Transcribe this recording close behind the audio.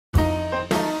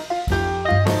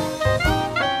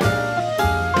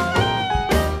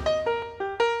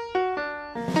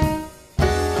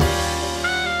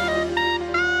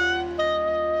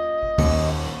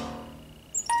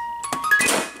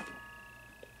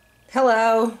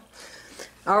Hello.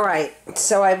 All right,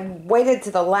 so I waited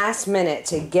to the last minute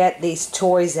to get these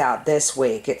toys out this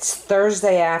week. It's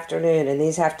Thursday afternoon and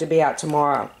these have to be out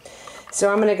tomorrow.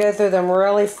 So I'm going to go through them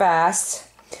really fast.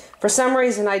 For some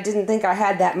reason I didn't think I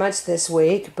had that much this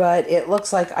week, but it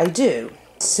looks like I do.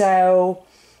 So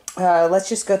let's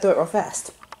just go through it real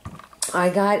fast. I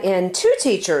got in, 2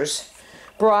 teachers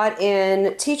brought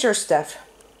in teacher stuff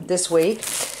this week.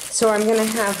 So I'm going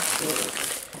to have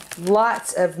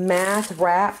lots of math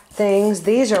wrap things.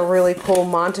 These are really cool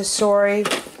Montessori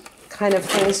kind of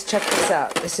things. Check this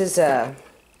out. This is a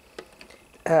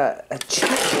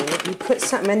chain. You put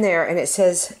something in there and it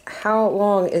says, how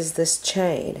long is this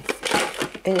chain?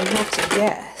 And you have to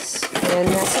guess. And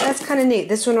that's kind of neat.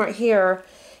 This one right here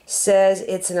says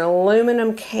it's an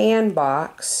aluminum can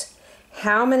box.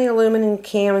 How many aluminum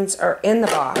cans are in the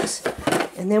box?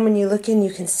 And then when you look in,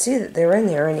 you can see that they're in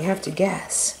there and you have to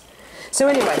guess. So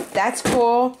anyway, that's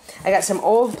cool. I got some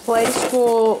old play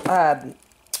school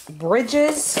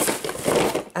bridges,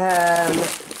 a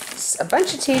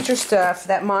bunch of teacher stuff,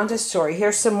 that Montessori.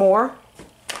 Here's some more.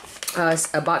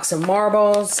 A box of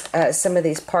marbles, some of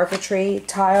these parquetry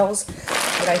tiles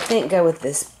that I think go with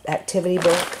this activity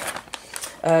book.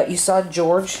 You saw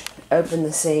George open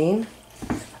the scene.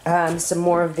 Some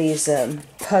more of these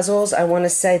puzzles. I want to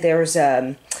say there's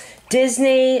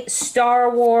Disney, Star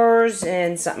Wars,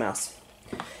 and something else.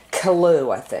 Clue,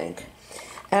 I think.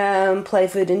 Play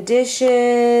food and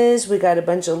dishes. We got a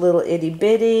bunch of little itty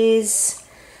bitties,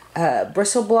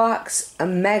 bristle blocks,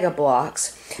 mega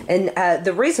blocks, and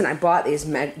the reason I bought these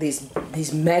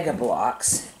mega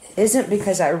blocks isn't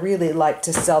because I really like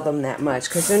to sell them that much,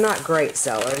 because they're not great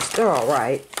sellers. They're all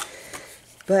right,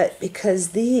 but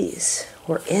because these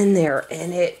were in there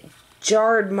and it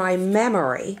jarred my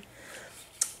memory.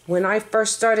 When I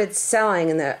first started selling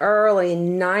in the early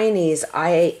 90s,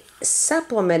 I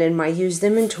supplemented my used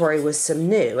inventory with some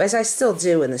new, as I still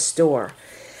do in the store.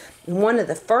 One of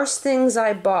the first things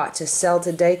I bought to sell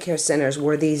to daycare centers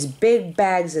were these big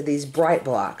bags of these bright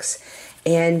blocks.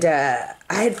 And I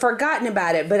had forgotten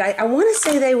about it, but I want to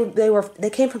say they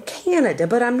came from Canada,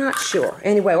 but I'm not sure.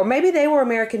 Anyway, or maybe they were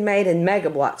American made and Mega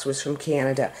Blocks was from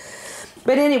Canada.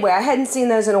 But anyway, I hadn't seen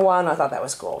those in a while and I thought that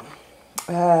was cool.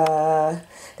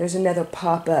 There's another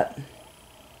pop-up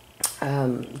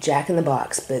Jack in the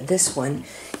Box, but this one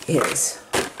is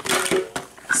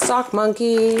Sock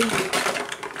Monkey.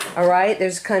 Alright,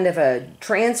 there's kind of a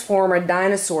transformer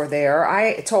dinosaur there.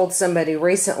 I told somebody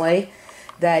recently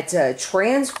that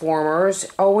Transformers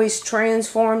always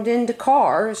transformed into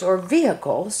cars or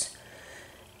vehicles,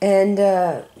 and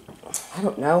I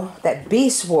don't know, that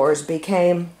Beast Wars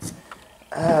became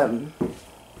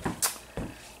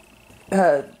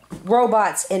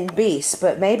robots and beasts,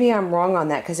 but maybe I'm wrong on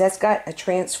that because that's got a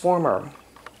Transformer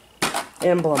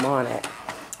emblem on it.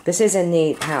 This is a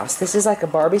neat house. This is like a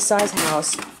Barbie size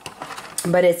house,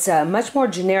 but it's much more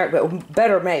generic, but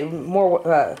better made,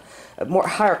 more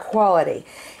higher quality.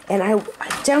 And I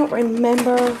don't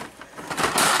remember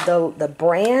the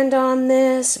brand on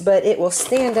this, but it will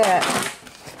stand up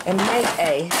and make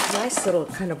a nice little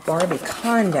kind of Barbie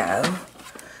condo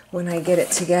when I get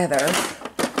it together.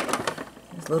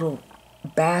 Little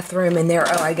bathroom in there.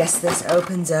 Oh, I guess this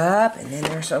opens up and then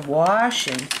there's a wash,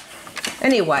 and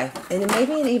anyway, and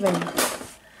maybe it even,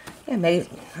 yeah, maybe,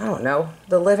 I don't know,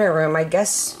 the living room. I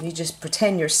guess you just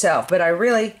pretend yourself, but I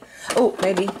really, oh,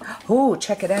 maybe, oh,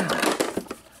 check it out,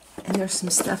 and there's some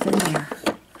stuff in there.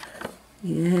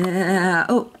 Yeah,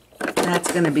 oh,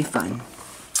 that's gonna be fun.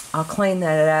 I'll clean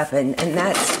that up, and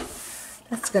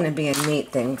that's gonna be a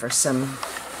neat thing for some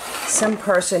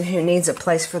person who needs a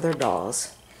place for their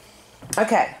dolls.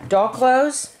 Okay, doll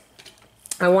clothes.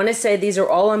 I want to say these are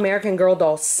all American Girl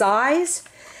doll size.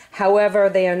 However,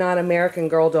 they are not American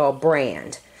Girl doll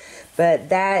brand. But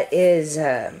that is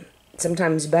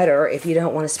sometimes better if you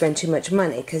don't want to spend too much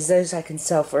money, because those I can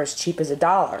sell for as cheap as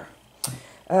 $1.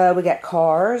 We got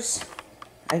cars.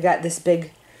 I got this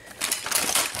big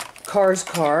Cars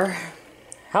car.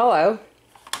 Hello.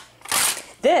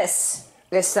 This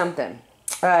is something.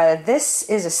 This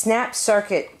is a snap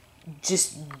circuit,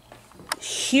 just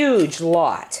huge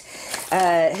lot.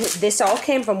 This all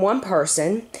came from one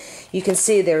person. You can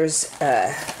see there's,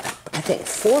 I think,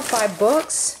 4 or 5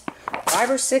 books,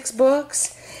 5 or 6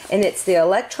 books, and it's the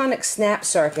electronic snap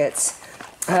circuits,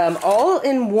 all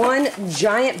in one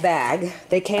giant bag.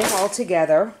 They came all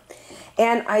together,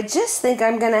 and I just think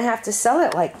I'm going to have to sell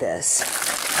it like this.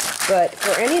 But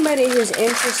for anybody who's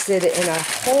interested in a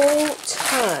whole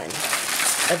ton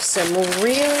of some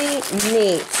really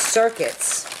neat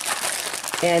circuits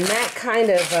and that kind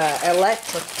of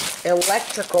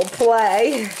electrical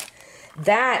play,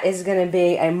 That is going to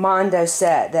be a Mondo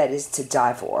set that is to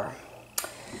die for.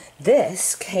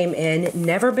 This came in,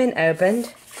 never been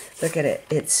opened. Look at it.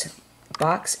 It's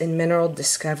Box and Mineral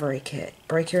Discovery Kit.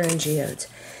 Break your own geodes.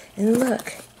 And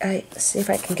look, let's see if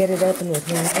I can get it open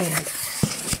with one hand.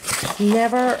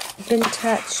 Never been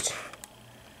touched.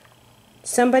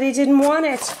 Somebody didn't want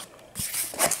it.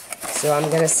 So I'm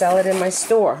going to sell it in my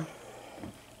store.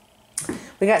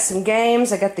 We got some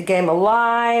games. I got the game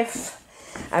Alive.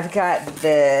 I've got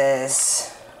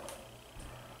this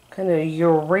kind of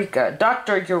Eureka,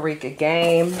 Dr. Eureka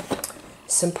game.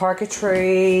 Some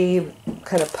parquetry,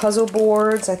 kind of puzzle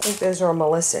boards. I think those are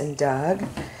Melissa and Doug.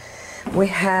 We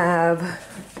have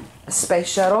a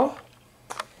space shuttle.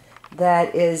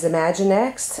 That is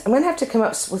Imaginext. I'm going to have to come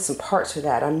up with some parts for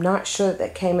that. I'm not sure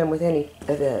that came in with any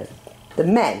of the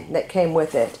men that came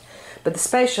with it. But the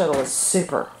space shuttle is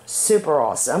super, super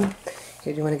awesome.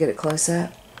 Here, do you want to get it close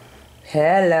up?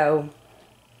 Hello.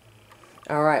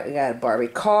 Alright, we got a Barbie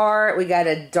cart. We got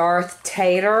a Darth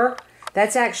Tater.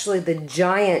 That's actually the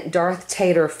giant Darth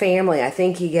Tater family. I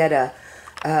think you get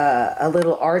a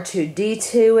little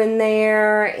R2-D2 in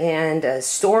there and a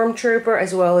Stormtrooper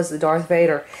as well as the Darth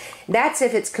Vader. That's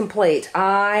if it's complete.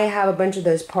 I have a bunch of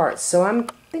those parts, so I'm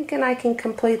thinking I can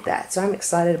complete that. So I'm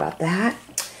excited about that.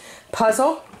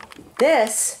 Puzzle.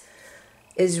 This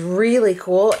is really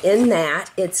cool in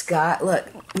that it's got, look,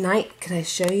 can I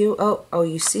show you? Oh,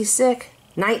 you see sick?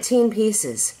 19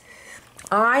 pieces.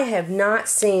 I have not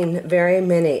seen very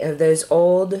many of those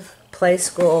old play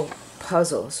school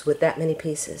puzzles with that many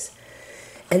pieces.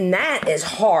 And that is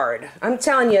hard. I'm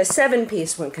telling you, a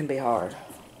 7-piece one can be hard.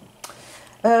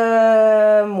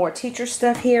 More teacher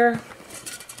stuff here.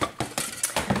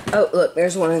 Oh, look,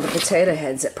 there's one of the potato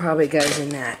heads that probably goes in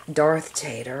that Darth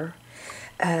Tater.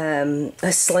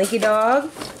 A Slinky Dog.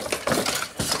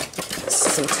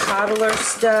 Some toddler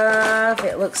stuff.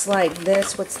 It looks like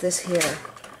this. What's this here?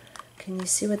 Can you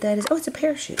see what that is? Oh, it's a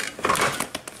parachute.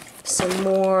 Some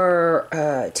more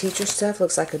teacher stuff.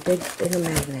 Looks like a big thing of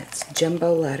magnets.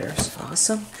 Jumbo letters.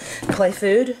 Awesome. Play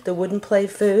food. The wooden play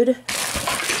food.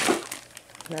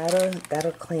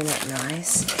 That'll clean up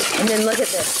nice. And then look at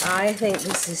this. I think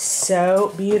this is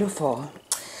so beautiful.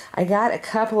 I got a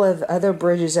couple of other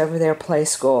bridges over there, play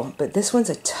school, but this one's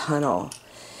a tunnel.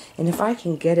 And if I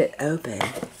can get it open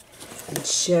and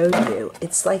show you,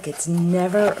 it's like it's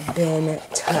never been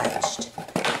touched.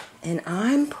 And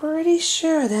I'm pretty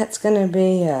sure that's going to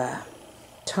be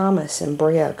Thomas and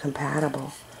Brio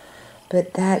compatible.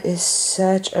 But that is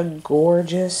such a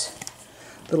gorgeous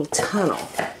little tunnel.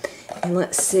 And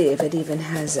let's see if it even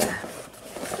has a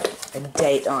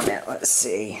date on it. Let's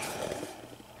see.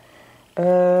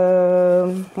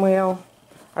 Well,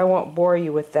 I won't bore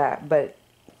you with that, but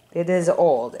it is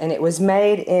old. And it was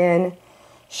made in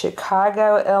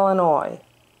Chicago, Illinois.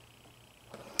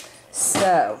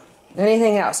 So,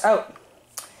 anything else? Oh,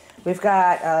 we've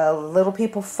got a Little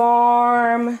People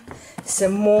Farm.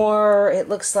 Some more, it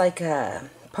looks like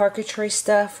parquetry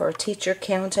stuff or teacher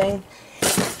counting.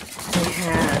 We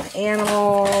have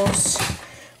animals.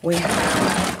 We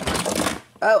have,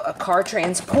 oh, a car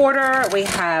transporter. We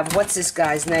have, what's this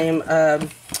guy's name?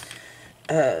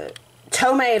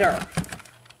 Tomater.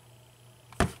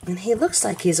 And he looks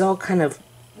like he's all kind of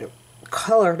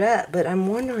colored up, but I'm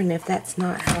wondering if that's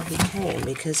not how he came,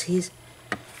 because he's,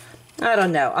 I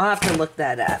don't know. I'll have to look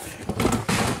that up.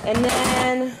 And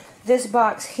then this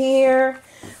box here,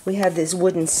 we have this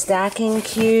wooden stacking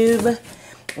cube.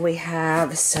 We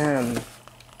have some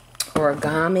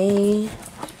origami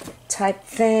type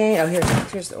thing. Oh,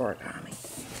 here's the origami.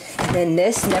 And then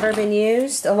this, never been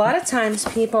used. A lot of times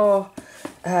people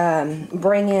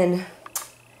bring in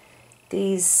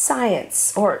these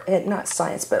science, or not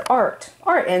science, but art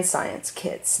and science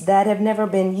kits that have never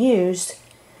been used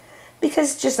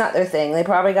because it's just not their thing. They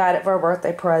probably got it for a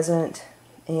birthday present,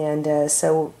 and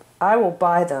so I will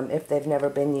buy them if they've never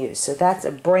been used. So that's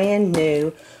a brand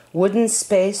new wooden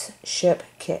spaceship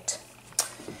kit.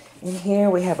 In here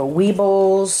we have a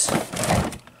Weebles.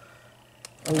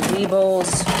 Oh,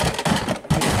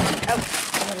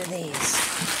 what are these?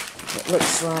 It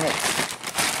looks like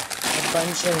a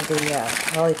bunch of the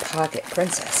Polly Pocket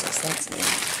princesses. That's neat.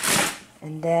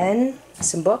 And then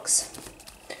some books.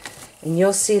 And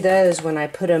you'll see those when I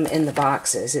put them in the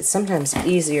boxes. It's sometimes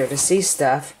easier to see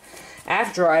stuff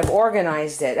after I've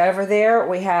organized it. Over there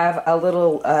we have a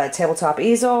little tabletop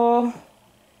easel.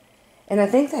 And I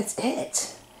think that's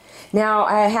it. Now,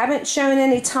 I haven't shown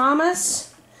any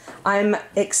Thomas. I'm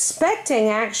expecting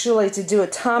actually to do a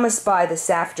Thomas buy this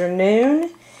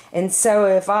afternoon. And so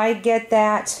if I get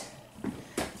that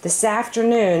this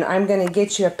afternoon, I'm going to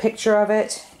get you a picture of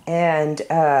it and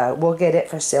we'll get it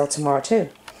for sale tomorrow too.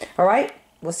 All right,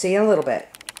 we'll see you in a little bit.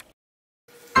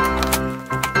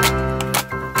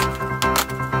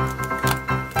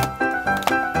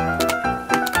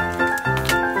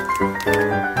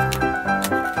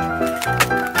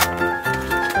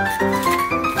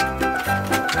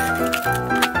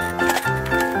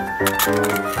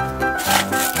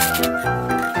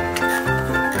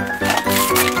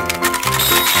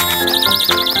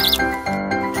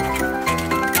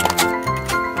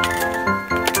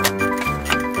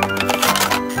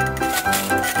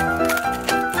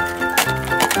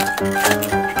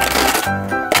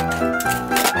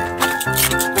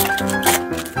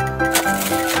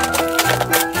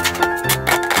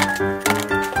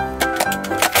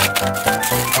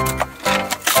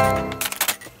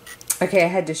 Okay, I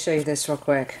had to show you this real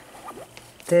quick.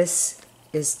 This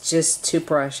is just too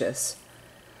precious.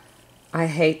 I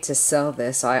hate to sell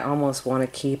this. I almost want to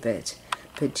keep it.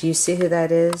 But do you see who that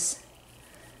is?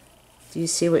 Do you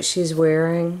see what she's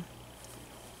wearing?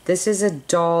 This is a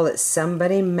doll that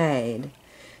somebody made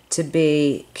to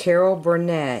be Carol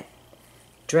Burnett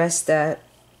dressed up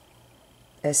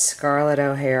as Scarlett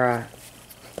O'Hara.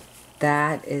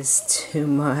 That is too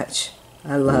much.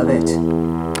 I love it.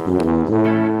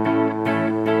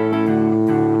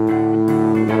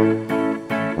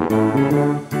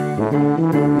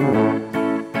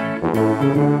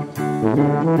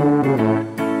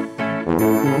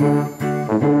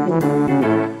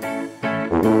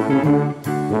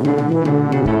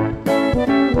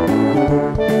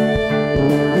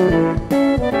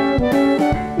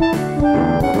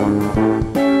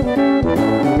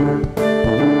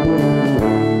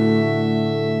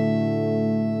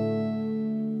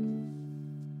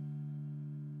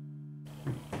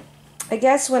 I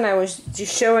guess when I was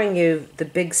just showing you the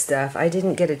big stuff, I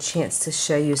didn't get a chance to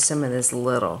show you some of this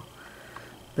little.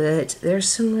 But there's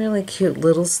some really cute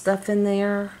little stuff in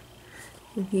there.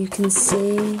 You can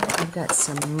see I've got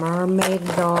some mermaid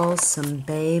dolls, some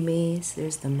babies.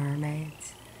 There's the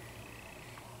mermaids.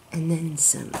 And then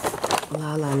some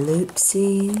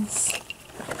Loopsies.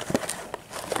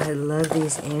 I love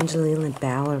these Angelina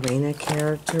ballerina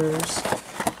characters.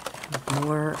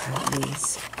 More of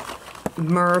these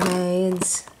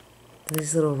mermaids.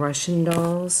 These little Russian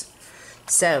dolls.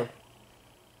 So,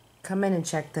 come in and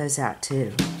check those out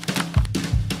too.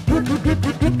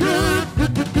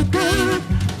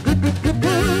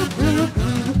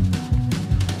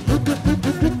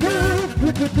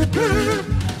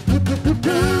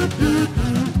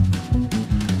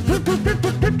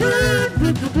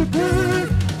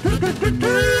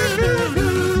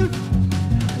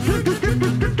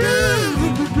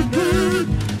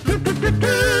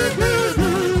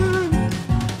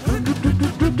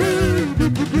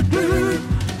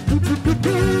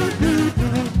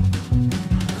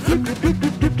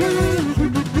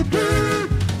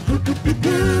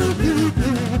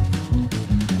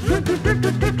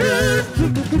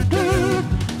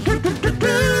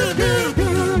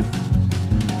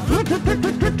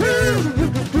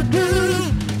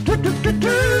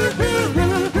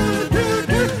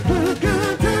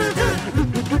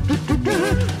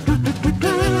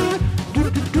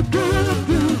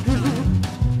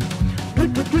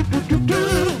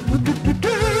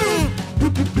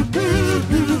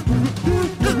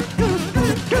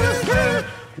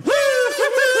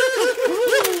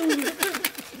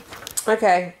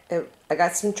 Okay, I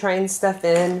got some train stuff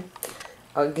in.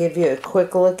 I'll give you a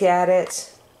quick look at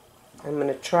it. I'm going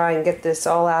to try and get this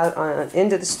all out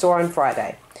into the store on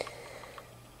Friday.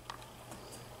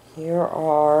 Here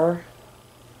are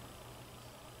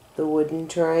the wooden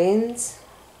trains.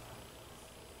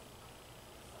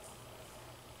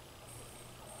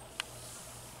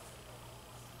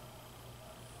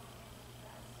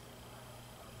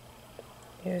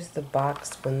 Here's the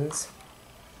boxed ones.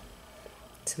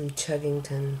 Some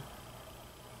Chuggington.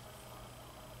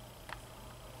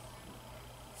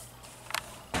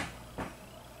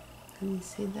 Can you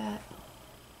see that?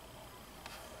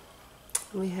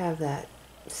 We have that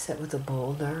set with a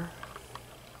boulder.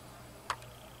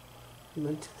 We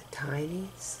went to the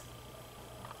tinies.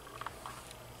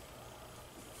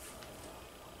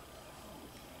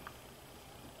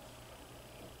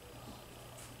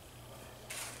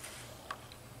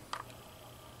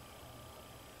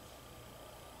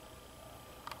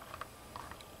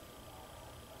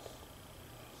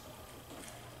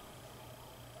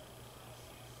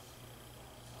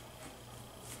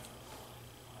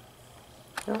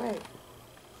 All right.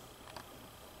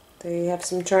 There you have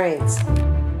some trains.